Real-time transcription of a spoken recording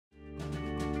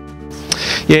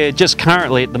Yeah, just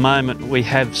currently at the moment we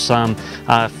have some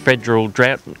federal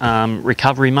drought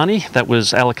recovery money that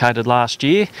was allocated last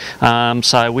year.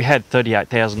 So we had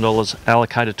 $38,000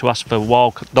 allocated to us for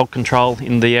wild dog control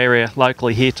in the area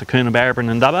locally here to Coonabarabran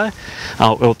and Dubbo,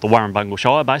 or the Warrumbungle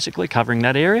Shire basically, covering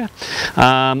that area.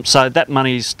 So that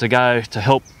money's to go to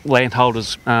help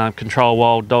landholders control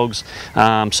wild dogs.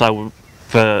 So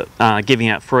for giving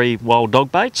out free wild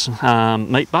dog baits,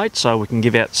 meat baits, so we can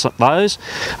give out those.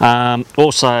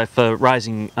 Also for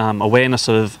raising awareness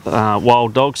of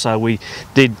wild dogs, so we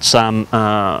did some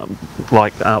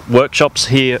workshops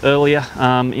here earlier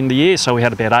in the year, so we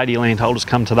had about 80 landholders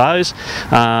come to those,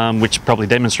 which probably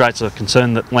demonstrates a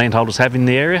concern that landholders have in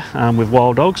the area with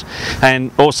wild dogs,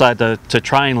 and also to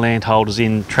train landholders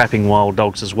in trapping wild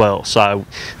dogs as well. So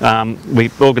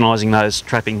we're organising those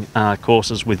trapping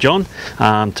courses with John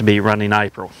to be run in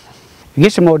April. To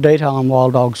get some more detail on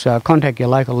wild dogs, contact your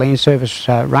local land service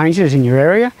rangers in your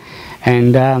area,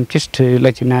 and just to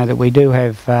let you know that we do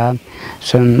have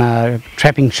some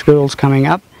trapping schools coming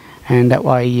up, and that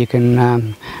way you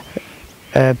can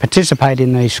participate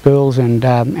in these schools and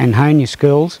hone your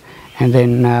skills, and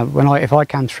then if I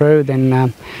come through,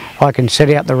 then I can set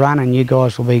out the run and you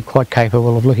guys will be quite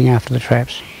capable of looking after the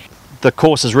traps. The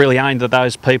course is really aimed at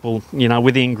those people, you know,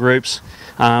 within groups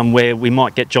where we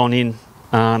might get John in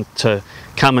to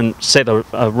come and set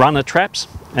a run of traps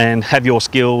and have your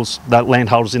skills, the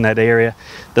landholders in that area,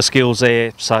 the skills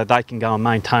there so they can go and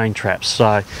maintain traps.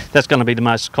 So that's going to be the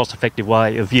most cost-effective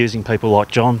way of using people like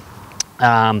John,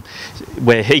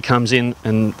 where he comes in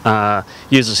and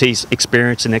uses his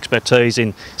experience and expertise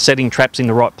in setting traps in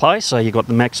the right place, so you've got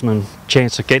the maximum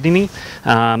chance of getting him,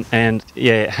 and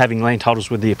yeah, having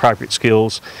landholders with the appropriate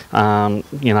skills,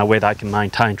 you know, where they can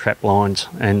maintain trap lines,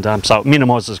 and so it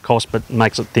minimises cost but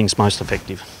makes things most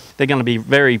effective. They're going to be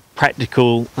very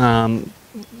practical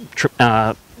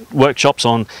workshops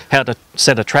on how to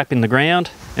set a trap in the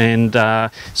ground, and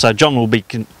so John will be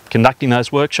conducting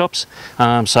those workshops,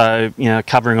 so you know,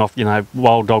 covering off, you know,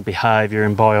 wild dog behaviour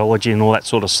and biology and all that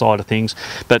sort of side of things,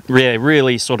 but yeah,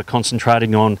 really sort of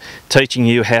concentrating on teaching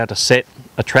you how to set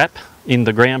a trap in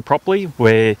the ground properly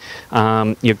where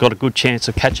you've got a good chance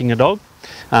of catching a dog,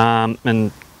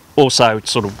 and also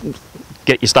sort of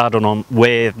get you started on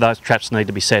where those traps need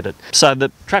to be set at. So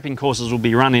the trapping courses will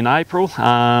be run in April,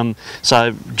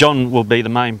 so John will be the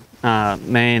main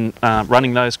man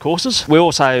running those courses. We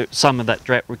also some of that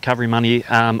drought recovery money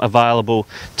available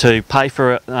to pay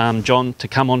for John to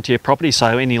come onto your property,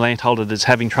 so any landholder that's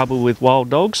having trouble with wild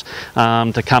dogs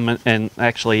to come and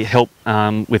actually help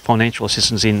with financial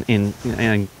assistance in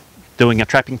doing a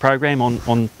trapping program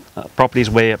on properties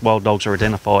where wild dogs are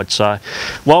identified. So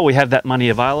while we have that money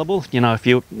available, you know, if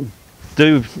you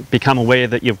do become aware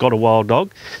that you've got a wild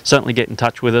dog, certainly get in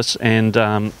touch with us, and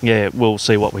yeah, we'll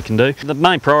see what we can do. The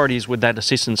main priorities with that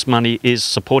assistance money is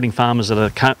supporting farmers that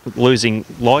are losing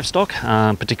livestock,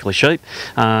 particularly sheep,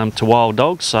 to wild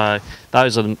dogs. So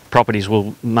those are the properties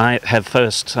may have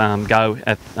first go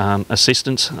at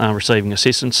assistance, receiving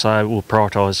assistance. So we'll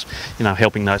prioritise, you know,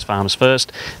 helping those farmers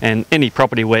first, and any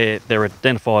property where there are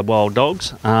identified wild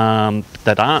dogs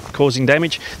that aren't causing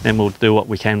damage, then we'll do what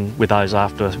we can with those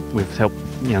after we've helped,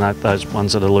 you know, those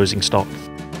ones that are losing stock.